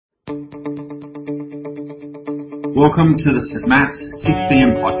Welcome to the St. Matt's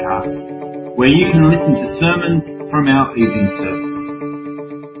 6pm podcast, where you can listen to sermons from our evening service.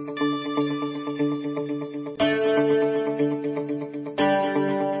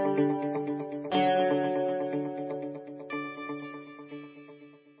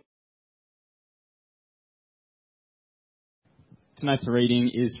 Tonight's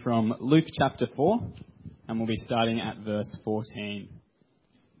reading is from Luke chapter 4, and we'll be starting at verse 14.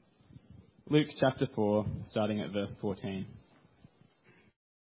 Luke chapter 4, starting at verse 14.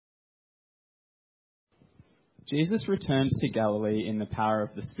 Jesus returned to Galilee in the power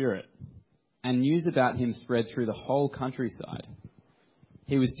of the Spirit, and news about him spread through the whole countryside.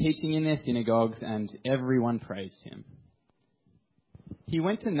 He was teaching in their synagogues, and everyone praised him. He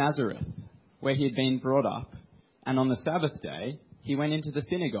went to Nazareth, where he had been brought up, and on the Sabbath day, he went into the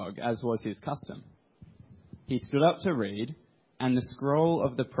synagogue, as was his custom. He stood up to read, and the scroll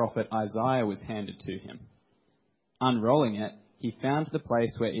of the prophet Isaiah was handed to him. Unrolling it, he found the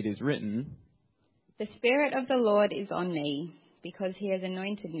place where it is written, "The Spirit of the Lord is on me, because he has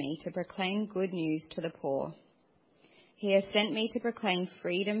anointed me to proclaim good news to the poor. He has sent me to proclaim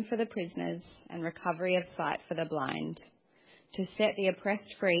freedom for the prisoners and recovery of sight for the blind, to set the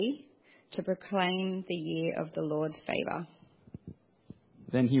oppressed free, to proclaim the year of the Lord's favour."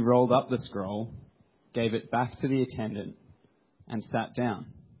 Then he rolled up the scroll, gave it back to the attendant, and sat down.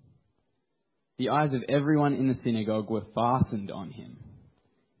 The eyes of everyone in the synagogue were fastened on him.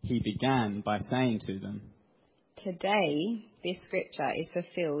 He began by saying to them, "Today this scripture is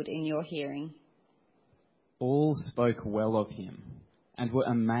fulfilled in your hearing." All spoke well of him and were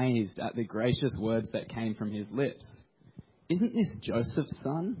amazed at the gracious words that came from his lips. "Isn't this Joseph's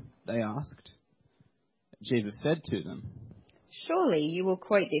son?" they asked. Jesus said to them, "Surely you will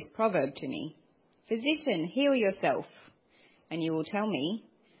quote this proverb to me, 'Physician, heal yourself.' And you will tell me,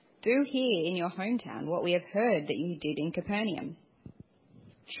 'Do here in your hometown what we have heard that you did in Capernaum.'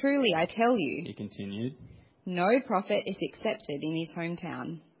 Truly I tell you," he continued, "no prophet is accepted in his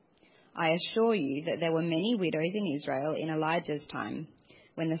hometown. I assure you that there were many widows in Israel in Elijah's time,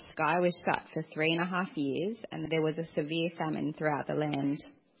 when the sky was shut for 3.5 years and there was a severe famine throughout the land.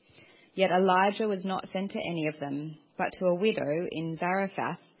 Yet Elijah was not sent to any of them, but to a widow in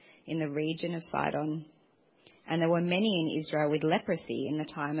Zarephath in the region of Sidon. And there were many in Israel with leprosy in the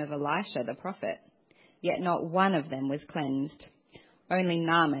time of Elisha the prophet, yet not one of them was cleansed, only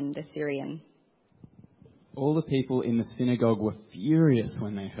Naaman the Syrian." All the people in the synagogue were furious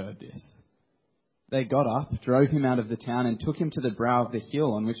when they heard this. They got up, drove him out of the town, and took him to the brow of the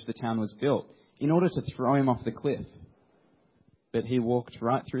hill on which the town was built, in order to throw him off the cliff. But he walked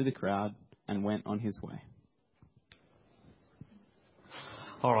right through the crowd and went on his way.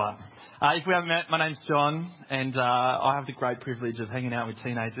 All right. If we haven't met, my name's John, and I have the great privilege of hanging out with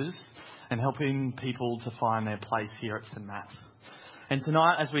teenagers and helping people to find their place here at St. Matt's. And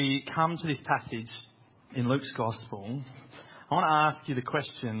tonight, as we come to this passage in Luke's Gospel, I want to ask you the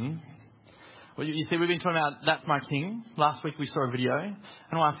question. Well, you see, we've been talking about That's My King. Last week we saw a video. And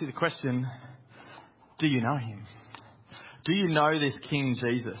I want to ask you the question, do you know him? Do you know this King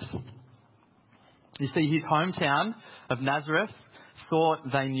Jesus? You see, his hometown of Nazareth thought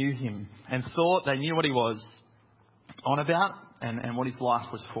they knew him and thought they knew what he was on about and what his life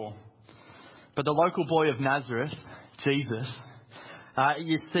was for. But the local boy of Nazareth, Jesus,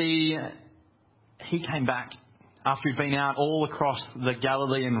 you see, he came back after he'd been out all across the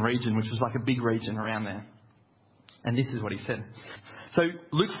Galilean region, which was like a big region around there. And this is what he said. So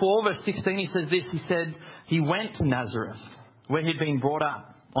Luke 4 verse 16, he says this. He said, he went to Nazareth, where he'd been brought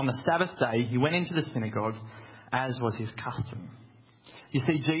up. On the Sabbath day, he went into the synagogue, as was his custom. You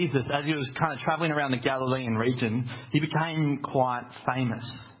see, Jesus, as he was kind of travelling around the Galilean region, he became quite famous.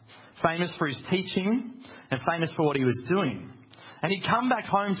 Famous for his teaching and famous for what he was doing. And he'd come back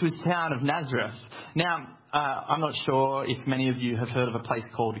home to his town of Nazareth. Now, I'm not sure if many of you have heard of a place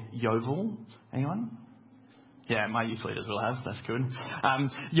called Yeovil. Anyone? Yeah, my youth leaders will have. That's good.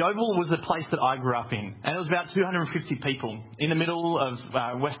 Yeovil was a place that I grew up in. And it was about 250 people in the middle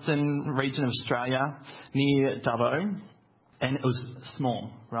of western region of Australia, near Dubbo. And it was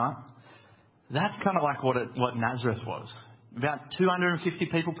small, right? That's kind of like what Nazareth was. About 250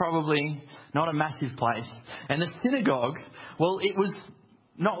 people probably, not a massive place. And the synagogue, well, it was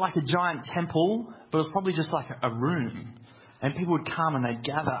not like a giant temple, but it was probably just like a room. And people would come and they'd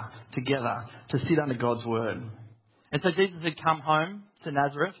gather together to sit under God's word. And so Jesus had come home to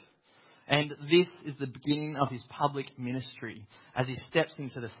Nazareth. And this is the beginning of his public ministry as he steps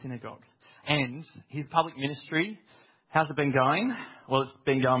into the synagogue. And his public ministry, how's it been going? Well, it's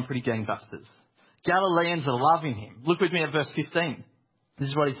been going pretty gangbusters. Galileans are loving him. Look with me at verse 15. This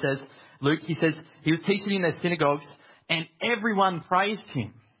is what he says. Luke, he says, he was teaching in their synagogues and everyone praised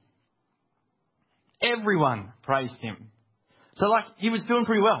him. Everyone praised him. So he was doing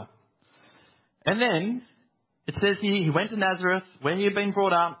pretty well. And then it says here, he went to Nazareth where he had been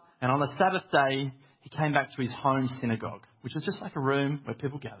brought up, and on the Sabbath day, he came back to his home synagogue, which was just like a room where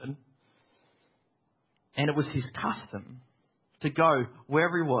people gathered. And it was his custom to go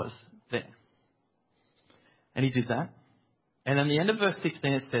wherever he was there. And he did that. And then the end of verse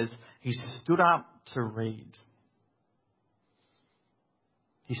 16 it says, he stood up to read.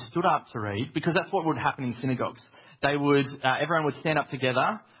 He stood up to read, because that's what would happen in synagogues. Everyone would stand up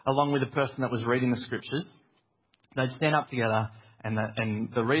together along with the person that was reading the scriptures. They'd stand up together and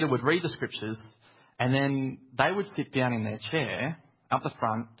the reader would read the scriptures, and then they would sit down in their chair up the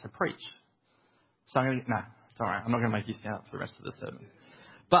front to preach. So I'm not going to make you stand up for the rest of the sermon.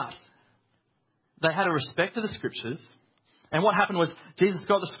 But they had a respect for the scriptures. And what happened was Jesus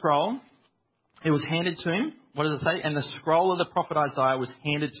got the scroll. It was handed to him. What does it say? And the scroll of the prophet Isaiah was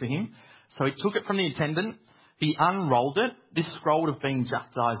handed to him. So he took it from the attendant. He unrolled it. This scroll would have been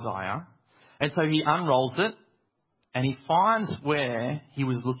just Isaiah. And so he unrolls it. And he finds where he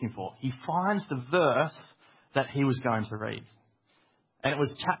was looking for. He finds the verse that he was going to read. And it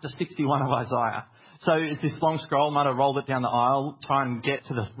was chapter 61 of Isaiah. So it's this long scroll. Might have rolled it down the aisle, try and get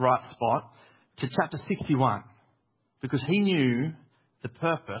to the right spot, to chapter 61. Because he knew the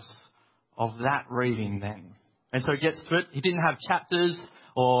purpose of that reading then. And so he gets to it. He didn't have chapters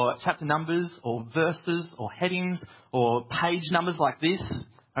or chapter numbers or verses or headings or page numbers like this.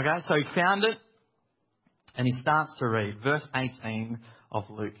 Okay, so he found it and he starts to read. Verse 18 of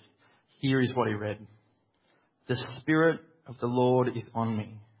Luke. Here is what he read. The Spirit of the Lord is on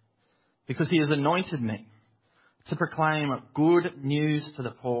me, because he has anointed me to proclaim good news to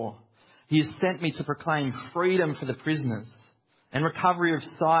the poor. He has sent me to proclaim freedom for the prisoners and recovery of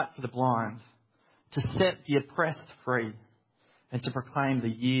sight for the blind, to set the oppressed free and to proclaim the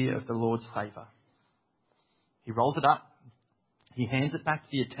year of the Lord's favour. He rolls it up, he hands it back to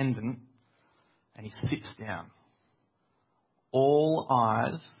the attendant, and he sits down. All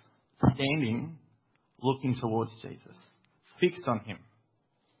eyes standing, looking towards Jesus, fixed on him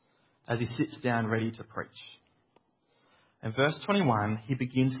as he sits down ready to preach. In verse 21, he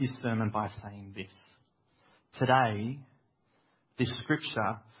begins his sermon by saying this. Today, this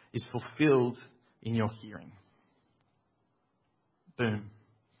scripture is fulfilled in your hearing. Boom.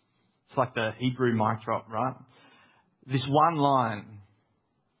 It's like the Hebrew mic drop, right? This one line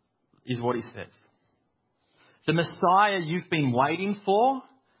is what he says. The Messiah you've been waiting for,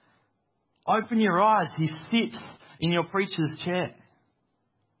 open your eyes. He sits in your preacher's chair.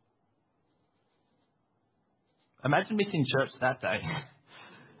 Imagine missing church that day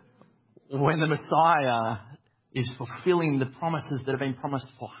when the Messiah is fulfilling the promises that have been promised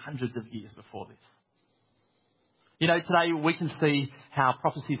for hundreds of years before this. You know, today we can see how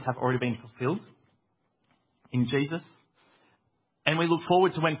prophecies have already been fulfilled in Jesus. And we look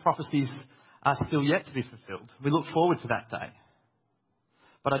forward to when prophecies are still yet to be fulfilled. We look forward to that day.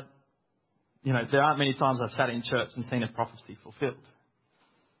 But, there aren't many times I've sat in church and seen a prophecy fulfilled.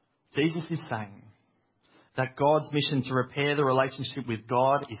 Jesus is saying that God's mission to repair the relationship with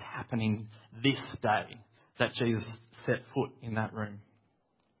God is happening this day that Jesus set foot in that room.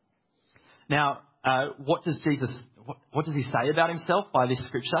 Now, what does he say about himself by this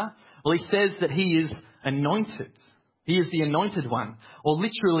scripture? Well, he says that he is anointed. He is the anointed one, or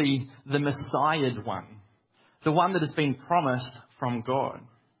literally the Messiahed one, the one that has been promised from God.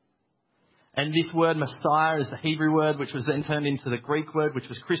 And this word Messiah is the Hebrew word, which was then turned into the Greek word, which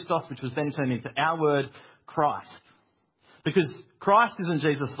was Christos, which was then turned into our word, Christ. Because Christ isn't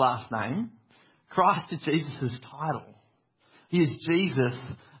Jesus' last name. Christ is Jesus' title. He is Jesus,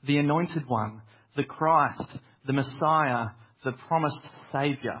 the anointed one, the Christ, the Messiah, the promised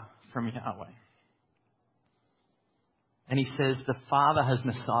Saviour from Yahweh. And he says, the Father has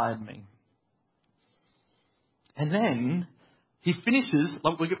Messiahed me. And then he finishes,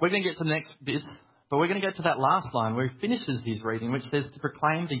 we're going to get to the next bit, but we're going to get to that last line where he finishes his reading, which says to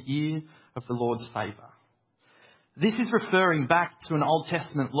proclaim the year of the Lord's favour. This is referring back to an Old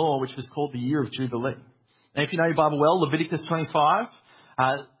Testament law which was called the year of Jubilee. And if you know your Bible well, Leviticus 25,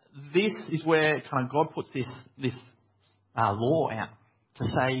 this is where kind of God puts this law out to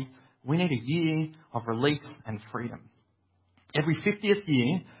say we need a year of release and freedom. Every 50th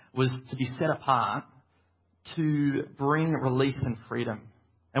year was to be set apart to bring release and freedom.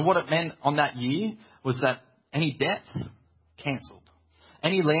 And what it meant on that year was that any debts, cancelled.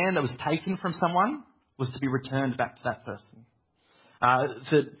 Any land that was taken from someone was to be returned back to that person.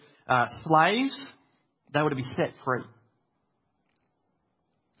 Slaves, they were to be set free.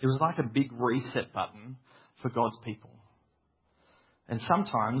 It was like a big reset button for God's people. And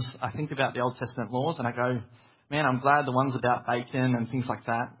sometimes I think about the Old Testament laws and I go, man, I'm glad the ones about bacon and things like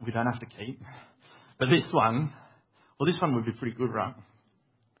that we don't have to keep. But this one would be pretty good, right?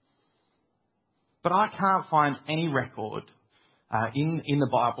 But I can't find any record in the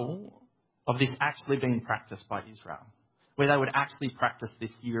Bible of this actually being practiced by Israel, where they would actually practice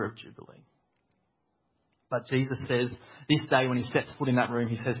this year of Jubilee. But Jesus says, this day when he sets foot in that room,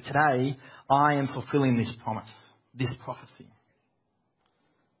 he says, today I am fulfilling this promise, this prophecy.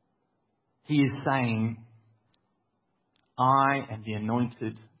 He is saying, I am the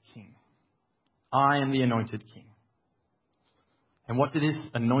anointed king. I am the anointed king. And what did this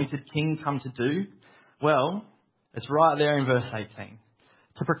anointed king come to do? Well, it's right there in verse 18.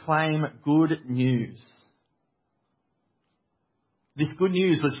 To proclaim good news. This good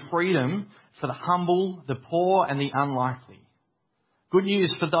news was freedom for the humble, the poor and the unlikely. Good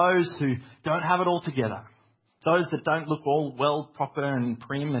news for those who don't have it all together. Those that don't look all well, proper and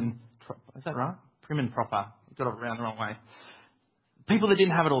prim and... Is that right? Prim and proper. I got it around the wrong way. People that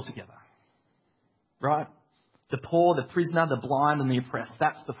didn't have it all together. Right? The poor, the prisoner, the blind and the oppressed.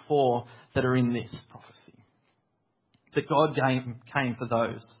 That's the four that are in this prophecy. That God came for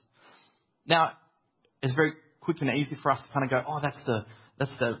those. Now, it's very quick and easy for us to kind of go, oh, that's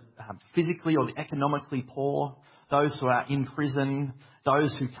the physically or the economically poor, those who are in prison,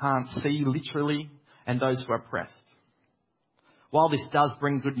 those who can't see literally, and those who are oppressed. While this does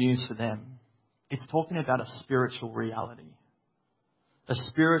bring good news for them, it's talking about a spiritual reality. A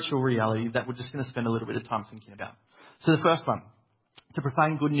spiritual reality that we're just going to spend a little bit of time thinking about. So the first one, to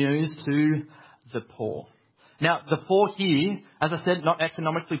proclaim good news to the poor. Now, the poor here, as I said, not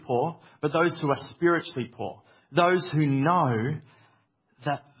economically poor, but those who are spiritually poor. Those who know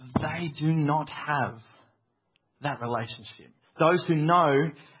that they do not have that relationship. Those who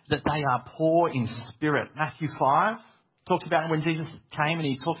know that they are poor in spirit. Matthew 5 talks about when Jesus came and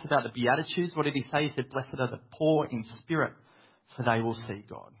he talks about the Beatitudes. What did he say? He said, blessed are the poor in spirit, for they will see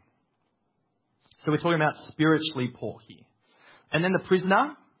God. So we're talking about spiritually poor here. And then the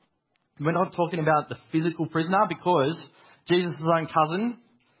prisoner. We're not talking about the physical prisoner because Jesus' own cousin.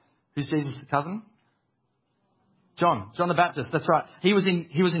 Who's Jesus' cousin? John the Baptist. That's right. He was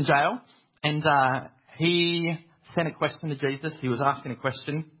in jail and he sent a question to Jesus. He was asking a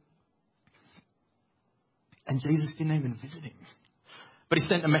question. And Jesus didn't even visit him. But he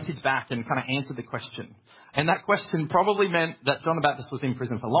sent a message back and kind of answered the question. And that question probably meant that John the Baptist was in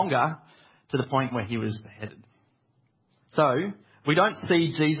prison for longer, to the point where he was beheaded. So, we don't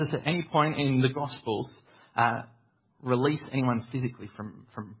see Jesus at any point in the Gospels release anyone physically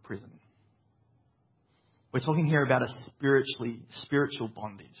from prison. We're talking here about a spiritual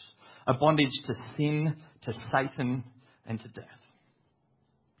bondage. A bondage to sin, to Satan and to death.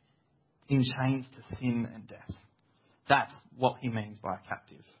 In chains to sin and death. That's what he means by a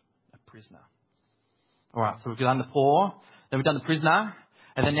captive, a prisoner. Alright, so we've done the poor, then we've done the prisoner,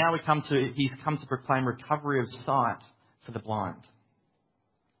 and then now he's come to proclaim recovery of sight for the blind.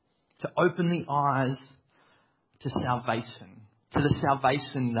 To open the eyes to salvation, to the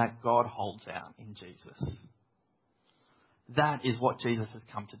salvation that God holds out in Jesus. That is what Jesus has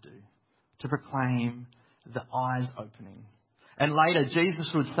come to do. To proclaim the eyes opening. And later, Jesus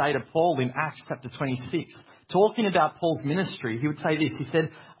would say to Paul in Acts chapter 26, talking about Paul's ministry, he would say this. He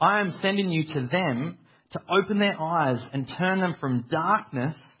said, I am sending you to them to open their eyes and turn them from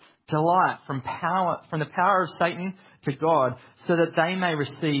darkness to light, from the power of Satan to God, so that they may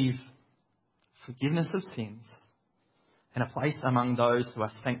receive forgiveness of sins and a place among those who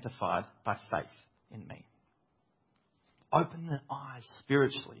are sanctified by faith in me. Open their eyes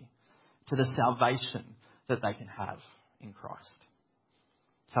spiritually to the salvation that they can have in Christ.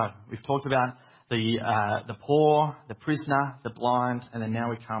 So we've talked about the poor, the prisoner, the blind, and then now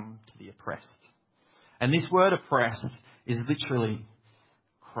we come to the oppressed. And this word oppressed is literally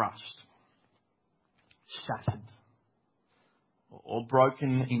crushed, shattered, or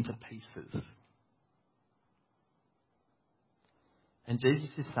broken into pieces. And Jesus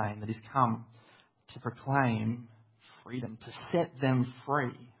is saying that he's come to proclaim freedom, to set them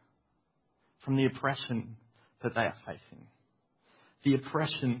free from the oppression that they are facing. The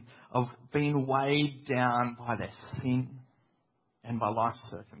oppression of being weighed down by their sin and by life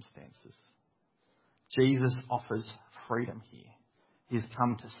circumstances. Jesus offers freedom here. He's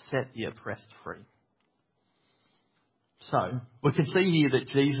come to set the oppressed free. So, we can see here that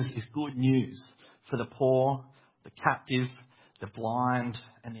Jesus is good news for the poor, the captive, the blind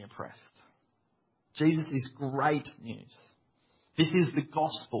and the oppressed. Jesus is great news. This is the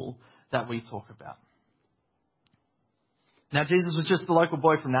gospel that we talk about. Now, Jesus was just the local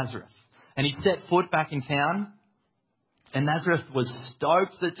boy from Nazareth, and he set foot back in town, and Nazareth was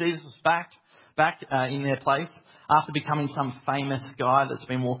stoked that Jesus was back in their place after becoming some famous guy that's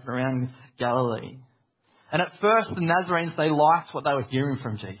been walking around Galilee. And at first, the Nazarenes, they liked what they were hearing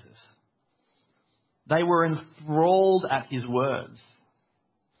from Jesus. They were enthralled at his words.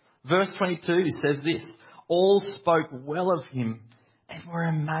 Verse 22 says this, all spoke well of him and were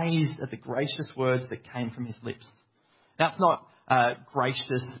amazed at the gracious words that came from his lips. Now, it's not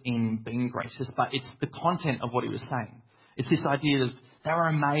gracious in being gracious, but it's the content of what he was saying. It's this idea that they were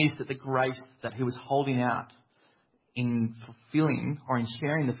amazed at the grace that he was holding out in fulfilling or in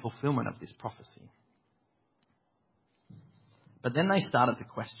sharing the fulfillment of this prophecy. But then they started to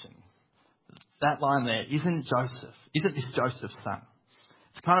question. That line there, isn't this Joseph's son?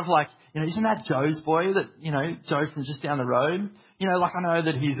 It's kind of like, isn't that Joe's boy that, Joe from just down the road? Like I know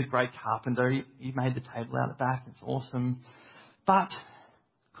that he's a great carpenter. He made the table out the back. It's awesome. But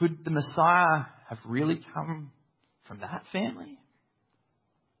could the Messiah have really come from that family?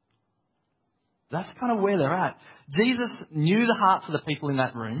 That's kind of where they're at. Jesus knew the hearts of the people in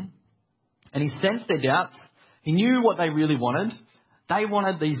that room, and he sensed their doubts. He knew what they really wanted. They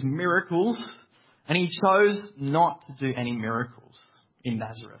wanted these miracles, and he chose not to do any miracles in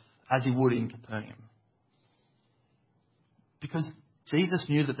Nazareth, as he would in Capernaum. Because Jesus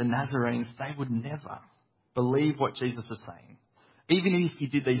knew that the Nazarenes, they would never believe what Jesus was saying, even if he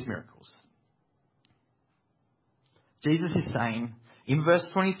did these miracles. Jesus is saying, in verse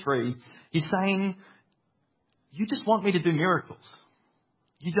 23, he's saying, you just want me to do miracles.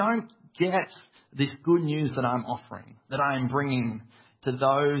 You don't get this good news that I'm offering, that I am bringing to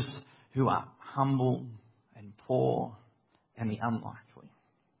those who are humble and poor and the unlikely.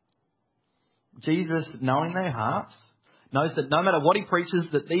 Jesus, knowing their hearts, knows that no matter what he preaches,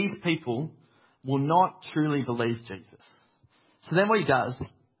 that these people will not truly believe Jesus. So then what he does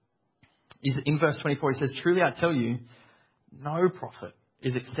is, in verse 24, he says, truly I tell you, no prophet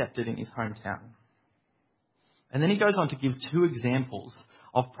is accepted in his hometown. And then he goes on to give two examples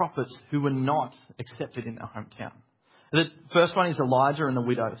of prophets who were not accepted in their hometown. The first one is Elijah and the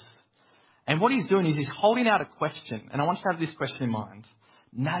widows. And what he's doing is he's holding out a question. And I want you to have this question in mind.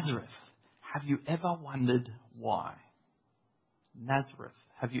 Nazareth, have you ever wondered why? Nazareth,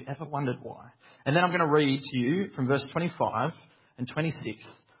 have you ever wondered why? And then I'm going to read to you from verse 25 and 26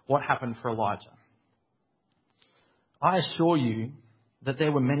 what happened for Elijah. I assure you that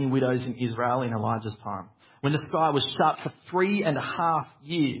there were many widows in Israel in Elijah's time, when the sky was shut for 3.5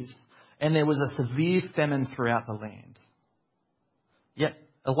 years and there was a severe famine throughout the land. Yet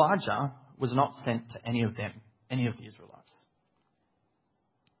Elijah was not sent to any of them, any of the Israelites,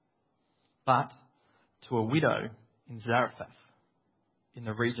 but to a widow in Zarephath in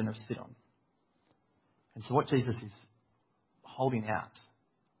the region of Sidon. And so what Jesus is holding out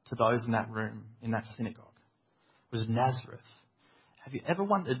to those in that room, in that synagogue, was Nazareth. Have you ever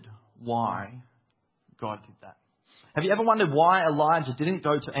wondered why God did that? Have you ever wondered why Elijah didn't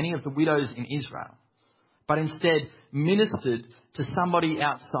go to any of the widows in Israel, but instead ministered to somebody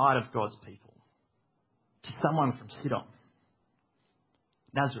outside of God's people, to someone from Sidon?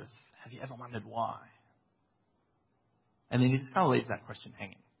 Nazareth, have you ever wondered why? And then he just kind of leaves that question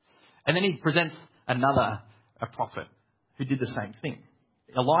hanging. And then he presents a prophet who did the same thing.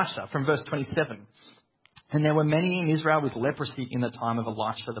 Elisha, from verse 27. And there were many in Israel with leprosy in the time of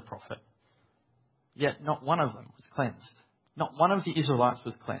Elisha the prophet. Yet not one of them was cleansed. Not one of the Israelites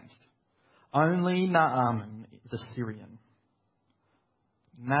was cleansed. Only Naaman the Syrian.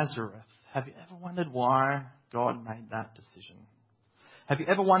 Nazareth, have you ever wondered why God made that decision? Have you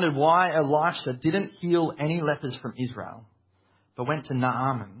ever wondered why Elisha didn't heal any lepers from Israel, but went to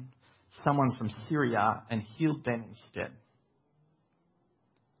Naaman, someone from Syria, and healed them instead?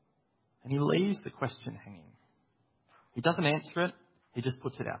 And he leaves the question hanging. He doesn't answer it, he just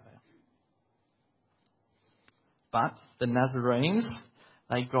puts it out there. But the Nazarenes,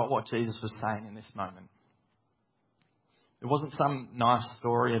 they got what Jesus was saying in this moment. It wasn't some nice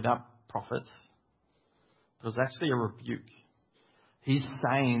story about prophets. It was actually a rebuke. He's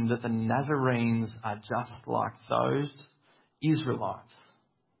saying that the Nazarenes are just like those Israelites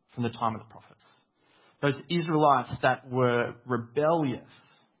from the time of the prophets. Those Israelites that were rebellious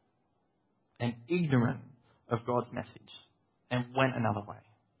and ignorant of God's message and went another way.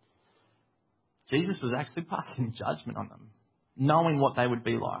 Jesus was actually passing judgment on them, knowing what they would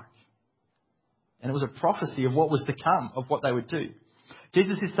be like. And it was a prophecy of what was to come, of what they would do.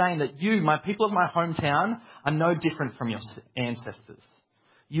 Jesus is saying that you, my people of my hometown, are no different from your ancestors.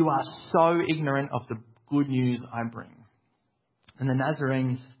 You are so ignorant of the good news I bring. And the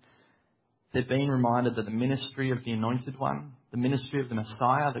Nazarenes, They're being reminded that the ministry of the Anointed One, the ministry of the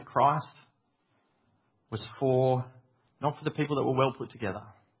Messiah, the Christ, was not for the people that were well put together,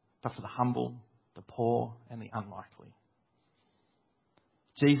 but for the humble, the poor, and the unlikely.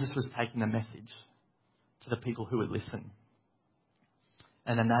 Jesus was taking the message to the people who would listen.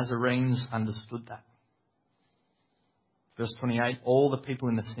 And the Nazarenes understood that. Verse 28, all the people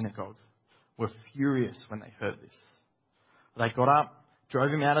in the synagogue were furious when they heard this. They got up,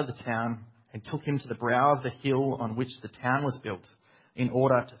 drove him out of the town, and took him to the brow of the hill on which the town was built in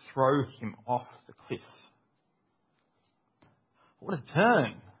order to throw him off the cliff. What a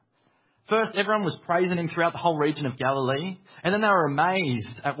turn. First, everyone was praising him throughout the whole region of Galilee, and then they were amazed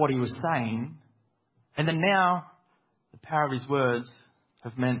at what he was saying. And then now, the power of his words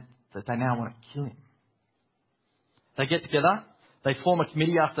have meant that they now want to kill him. They get together, they form a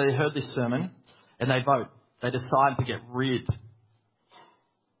committee after they heard this sermon, and they vote. They decide to get rid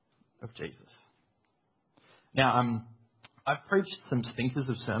of Jesus. Now, I've preached some stinkers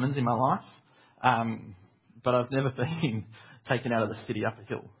of sermons in my life, but I've never been taken out of the city up a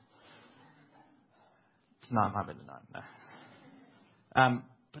hill. Tonight might be the night, no.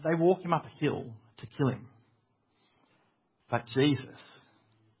 But they walk him up a hill to kill him. But Jesus,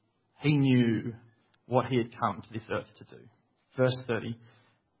 he knew what he had come to this earth to do. Verse 30,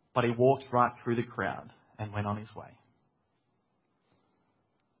 but he walked right through the crowd and went on his way.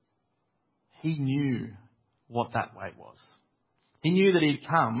 He knew what that way was. He knew that he'd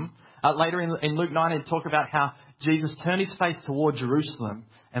come. Later in Luke 9, he'd talk about how Jesus turned his face toward Jerusalem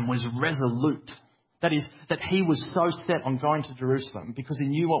and was resolute. That is, that he was so set on going to Jerusalem because he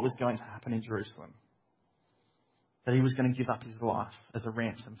knew what was going to happen in Jerusalem. That he was going to give up his life as a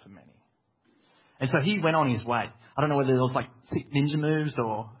ransom for many. And so he went on his way. I don't know whether there was like sick ninja moves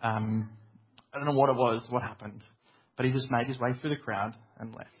or I don't know what it was, what happened. But he just made his way through the crowd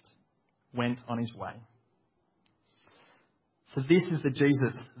and left. Went on his way. So this is the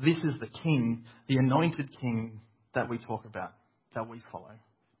Jesus, this is the King, the anointed King that we talk about, that we follow.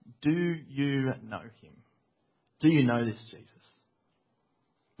 Do you know him? Do you know this Jesus?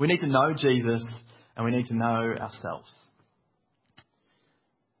 We need to know Jesus and we need to know ourselves.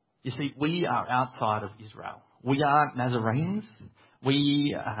 You see, we are outside of Israel. We aren't Nazarenes.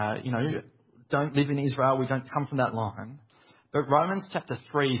 We, don't live in Israel. We don't come from that line. But Romans chapter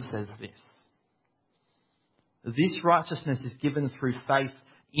 3 says this. This righteousness is given through faith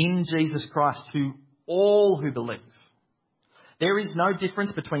in Jesus Christ to all who believe. There is no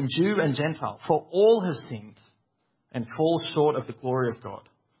difference between Jew and Gentile, for all have sinned and fall short of the glory of God.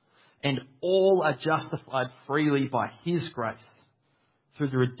 And all are justified freely by his grace through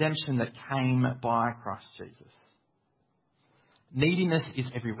the redemption that came by Christ Jesus. Neediness is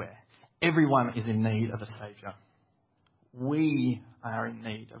everywhere. Everyone is in need of a Saviour. We are in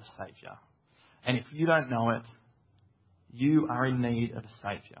need of a Saviour. And if you don't know it, you are in need of a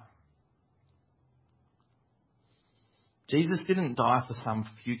Saviour. Jesus didn't die for some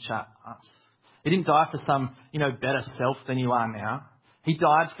future us. He didn't die for some, better self than you are now. He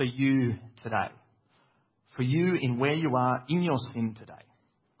died for you today. For you in where you are in your sin today.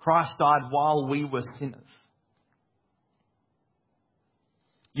 Christ died while we were sinners.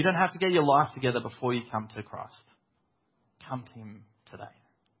 You don't have to get your life together before you come to Christ. Come to him today.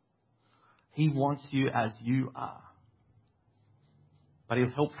 He wants you as you are. But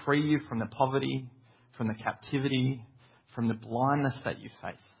he'll help free you from the poverty, from the captivity, from the blindness that you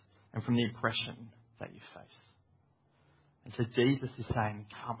face, and from the oppression that you face. And so Jesus is saying,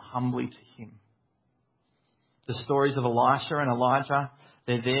 come humbly to him. The stories of Elisha and Elijah,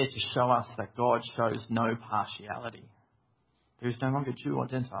 they're there to show us that God shows no partiality. There is no longer Jew or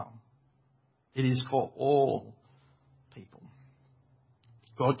Gentile. It is for all people.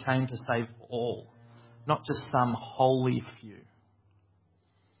 God came to save all, not just some holy few.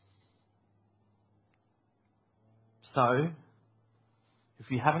 So, if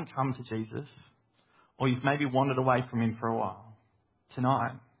you haven't come to Jesus, or you've maybe wandered away from him for a while,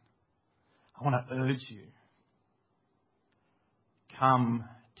 tonight, I want to urge you, come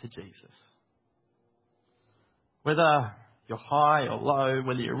to Jesus. Whether you're high or low,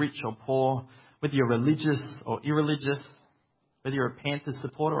 whether you're rich or poor, whether you're religious or irreligious, whether you're a Panthers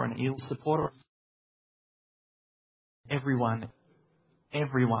supporter or an Eels supporter, everyone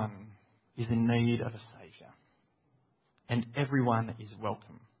is in need of a Saviour. And everyone is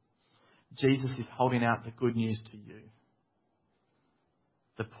welcome. Jesus is holding out the good news to you.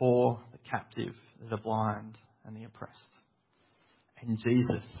 The poor, the captive, the blind, and the oppressed. And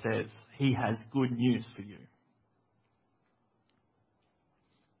Jesus says he has good news for you.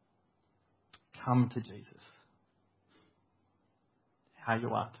 Come to Jesus. How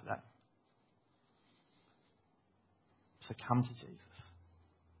you are today. So come to Jesus.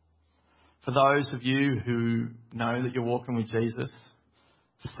 For those of you who know that you're walking with Jesus,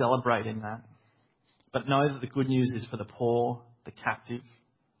 celebrate in that. But know that the good news is for the poor, the captive,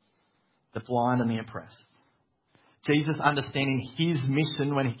 the blind and the oppressed. Jesus, understanding his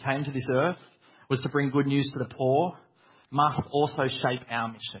mission when he came to this earth was to bring good news to the poor, must also shape our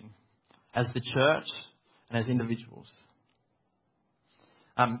mission as the church and as individuals.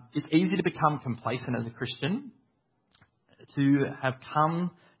 It's easy to become complacent as a Christian, to have come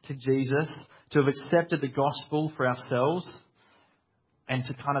to Jesus, to have accepted the gospel for ourselves and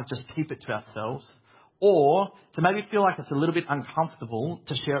to kind of just keep it to ourselves, or to maybe feel like it's a little bit uncomfortable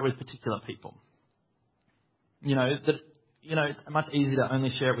to share it with particular people. It's much easier to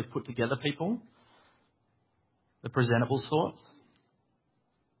only share it with put together people, the presentable sorts.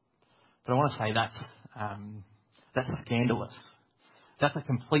 But I want to say that's scandalous. That's a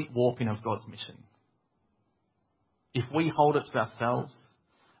complete warping of God's mission. If we hold it to ourselves,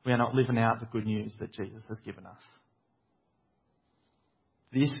 we are not living out the good news that Jesus has given us.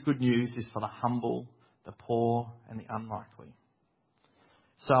 This good news is for the humble, the poor, and the unlikely.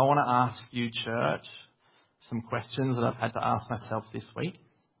 So I want to ask you, church, some questions that I've had to ask myself this week.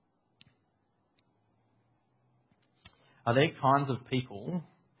 Are there kinds of people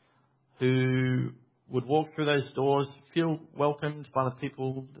who would walk through those doors, feel welcomed by the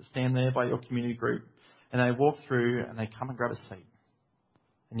people that stand there, by your community group, and they walk through and they come and grab a seat,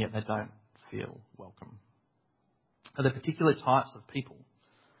 and yet they don't feel welcome? Are there particular types of people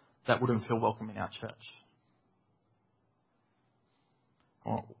that wouldn't feel welcome in our church?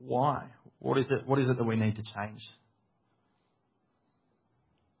 Or why? What is it that we need to change?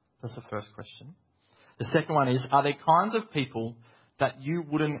 That's the first question. The second one is, are there kinds of people that you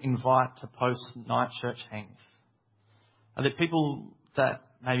wouldn't invite to post-night church hangs? Are there people that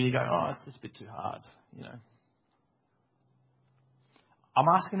maybe you go, it's just a bit too hard, I'm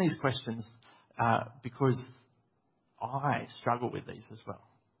asking these questions because I struggle with these as well.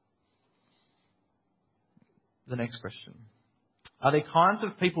 The next question. Are there kinds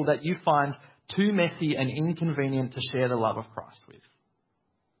of people that you find too messy and inconvenient to share the love of Christ with?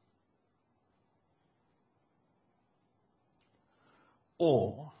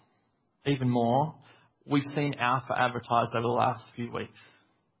 Or, even more, we've seen Alpha advertised over the last few weeks.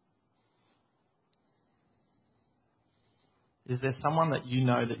 Is there someone that you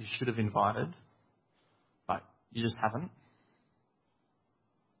know that you should have invited, but you just haven't?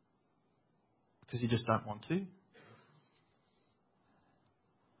 Because you just don't want to?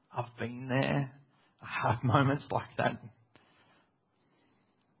 I've been there. I have moments like that.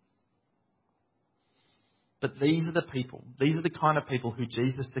 But these are the kind of people who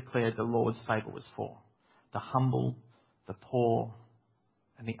Jesus declared the Lord's favour was for. The humble, the poor,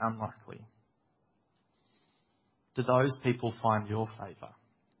 and the unlikely. Do those people find your favour?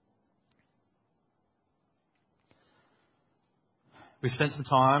 We've spent some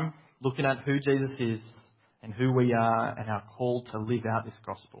time looking at who Jesus is and who we are and our call to live out this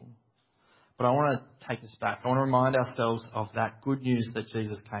gospel. But I want to take us back. I want to remind ourselves of that good news that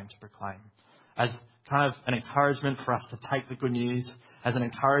Jesus came to proclaim. As kind of an encouragement for us to take the good news, as an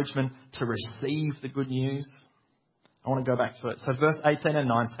encouragement to receive the good news. I want to go back to it. So verse 18 and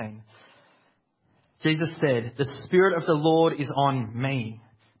 19. Jesus said, "The Spirit of the Lord is on me,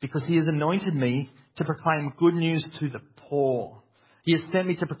 because he has anointed me to proclaim good news to the poor. He has sent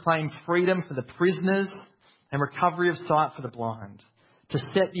me to proclaim freedom for the prisoners and recovery of sight for the blind, to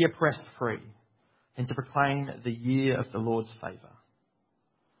set the oppressed free, and to proclaim the year of the Lord's favour."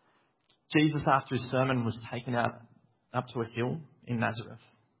 Jesus, after his sermon, was taken out up to a hill in Nazareth.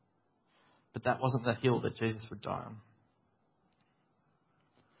 But that wasn't the hill that Jesus would die on.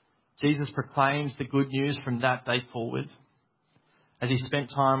 Jesus proclaimed the good news from that day forward as he spent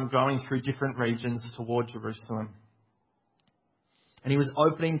time going through different regions toward Jerusalem. And he was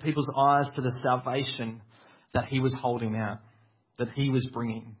opening people's eyes to the salvation that he was holding out, that he was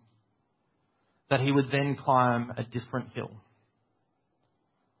bringing, that he would then climb a different hill,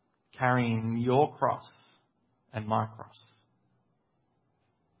 carrying your cross and my cross.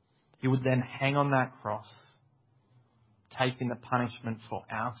 He would then hang on that cross, taking the punishment for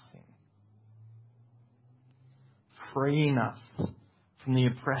our sin, freeing us from the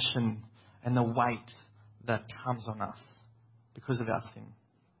oppression and the weight that comes on us because of our sin,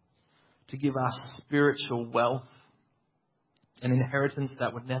 to give us spiritual wealth, an inheritance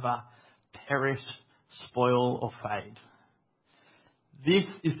that would never perish, spoil, or fade. This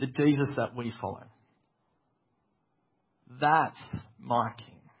is the Jesus that we follow. That's my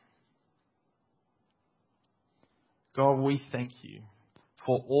King. God, we thank you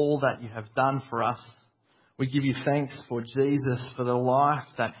for all that you have done for us. We give you thanks for Jesus, for the life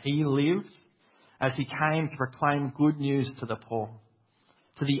that he lived as he came to proclaim good news to the poor,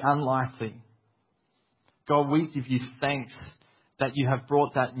 to the unlikely. God, we give you thanks that you have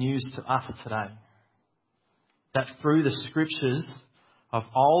brought that news to us today. That through the scriptures of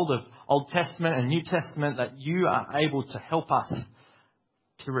Old Testament and New Testament, that you are able to help us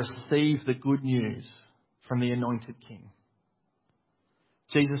to receive the good news from the anointed King.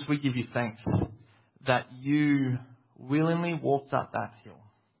 Jesus, we give you thanks that you willingly walked up that hill,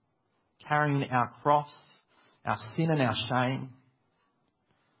 carrying our cross, our sin and our shame,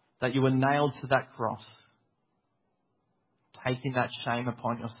 that you were nailed to that cross, taking that shame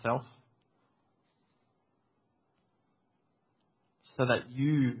upon yourself, so that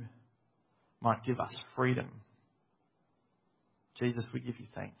you might give us freedom. Jesus, we give you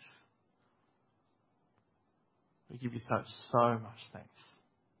thanks. We give you so much thanks.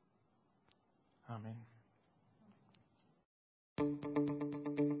 Amen.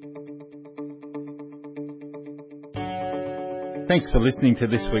 Thanks for listening to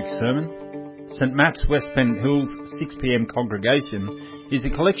this week's sermon. St Matt's West Pennant Hills 6 p.m. congregation is a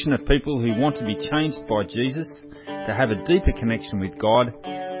collection of people who want to be changed by Jesus, to have a deeper connection with God,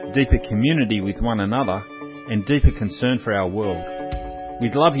 deeper community with one another, and deeper concern for our world.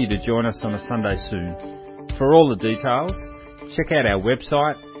 We'd love you to join us on a Sunday soon. For all the details, check out our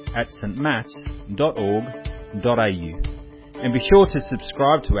website at stmats.org.au. And be sure to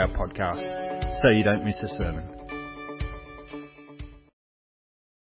subscribe to our podcast so you don't miss a sermon.